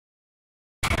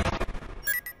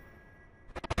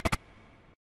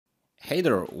Hey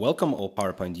there, welcome all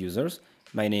PowerPoint users.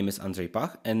 My name is Andrzej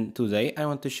Pach and today I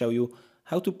want to show you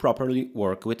how to properly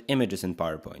work with images in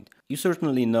PowerPoint. You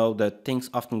certainly know that things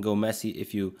often go messy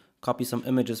if you copy some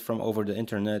images from over the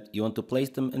internet, you want to place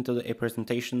them into a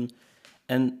presentation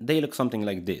and they look something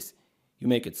like this. You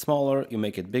make it smaller, you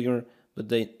make it bigger, but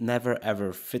they never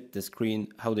ever fit the screen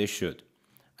how they should.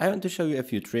 I want to show you a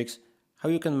few tricks how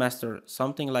you can master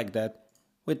something like that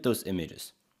with those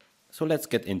images. So let's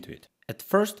get into it. At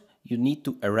first, you need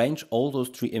to arrange all those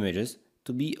three images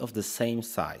to be of the same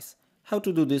size. How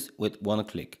to do this with one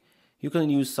click? You can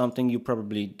use something you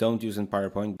probably don't use in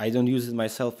PowerPoint. I don't use it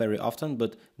myself very often,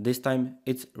 but this time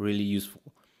it's really useful.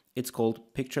 It's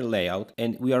called Picture Layout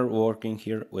and we are working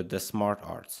here with the Smart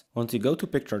Arts. Once you go to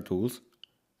Picture Tools,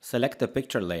 select the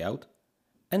Picture Layout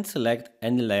and select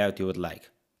any layout you would like.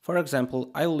 For example,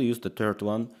 I will use the third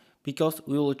one because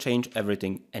we will change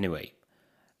everything anyway.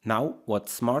 Now, what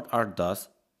Smart Art does,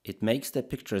 it makes the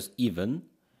pictures even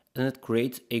and it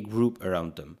creates a group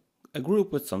around them. A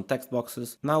group with some text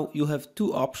boxes. Now you have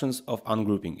two options of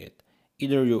ungrouping it.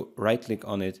 Either you right click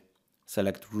on it,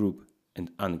 select group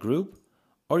and ungroup,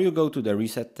 or you go to the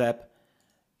Reset tab,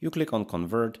 you click on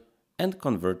Convert and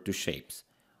convert to shapes.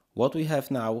 What we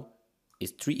have now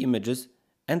is three images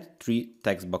and three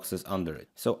text boxes under it.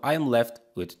 So I am left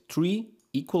with three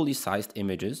equally sized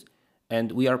images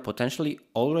and we are potentially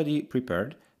already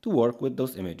prepared to work with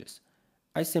those images.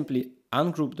 I simply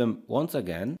ungroup them once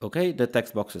again. Okay, the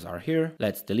text boxes are here.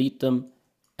 Let's delete them.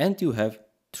 And you have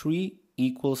three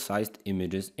equal sized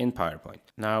images in PowerPoint.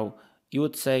 Now, you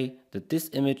would say that this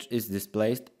image is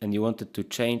displaced and you wanted to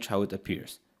change how it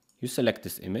appears. You select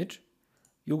this image,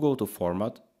 you go to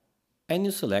Format, and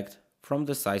you select from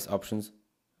the size options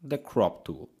the Crop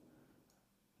tool.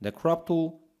 The Crop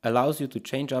tool allows you to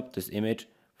change up this image,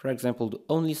 for example, to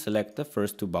only select the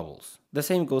first two bubbles. The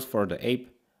same goes for the ape.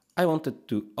 I wanted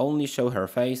to only show her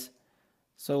face,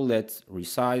 so let's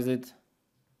resize it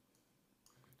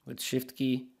with Shift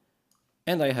key,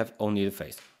 and I have only the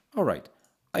face. Alright,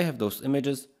 I have those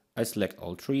images, I select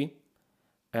all three,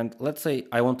 and let's say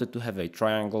I wanted to have a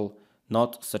triangle,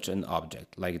 not such an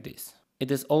object like this. It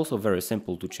is also very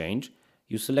simple to change.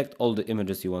 You select all the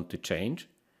images you want to change,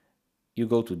 you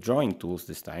go to Drawing Tools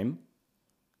this time,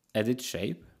 Edit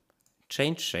Shape,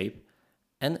 change shape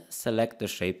and select the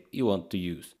shape you want to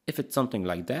use. If it's something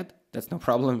like that, that's no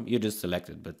problem, you just select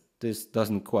it, but this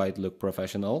doesn't quite look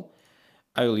professional.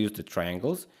 I will use the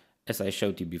triangles as I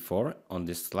showed you before on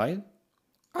this slide.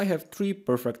 I have three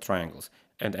perfect triangles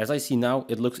and as I see now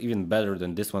it looks even better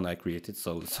than this one I created,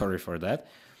 so sorry for that.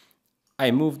 I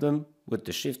move them with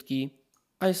the Shift key,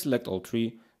 I select all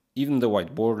three, even the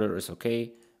white border is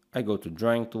okay. I go to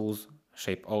Drawing Tools,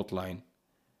 Shape Outline.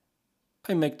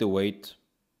 I make the weight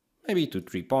maybe to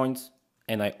 3 points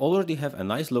and I already have a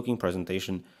nice looking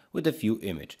presentation with a few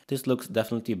images. This looks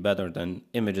definitely better than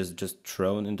images just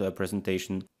thrown into a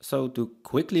presentation. So to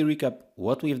quickly recap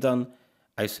what we've done,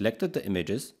 I selected the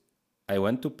images, I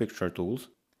went to Picture Tools,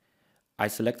 I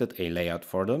selected a layout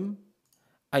for them,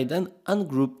 I then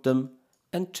ungrouped them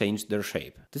and changed their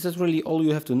shape. This is really all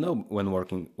you have to know when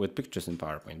working with pictures in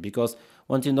PowerPoint, because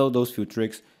once you know those few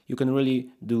tricks, you can really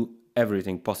do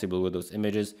everything possible with those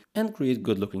images and create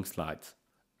good looking slides.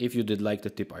 If you did like the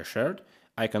tip I shared,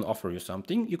 I can offer you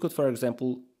something. You could, for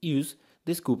example, use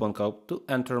this coupon code to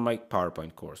enter my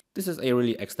PowerPoint course. This is a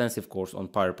really extensive course on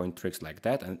PowerPoint tricks like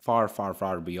that and far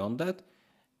beyond that.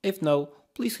 If no,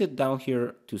 please hit down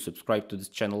here to subscribe to this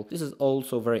channel. This is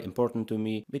also very important to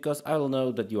me because I will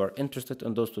know that you are interested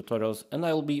in those tutorials and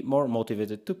I will be more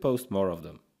motivated to post more of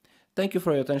them. Thank you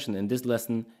for your attention in this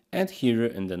lesson and hear you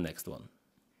in the next one.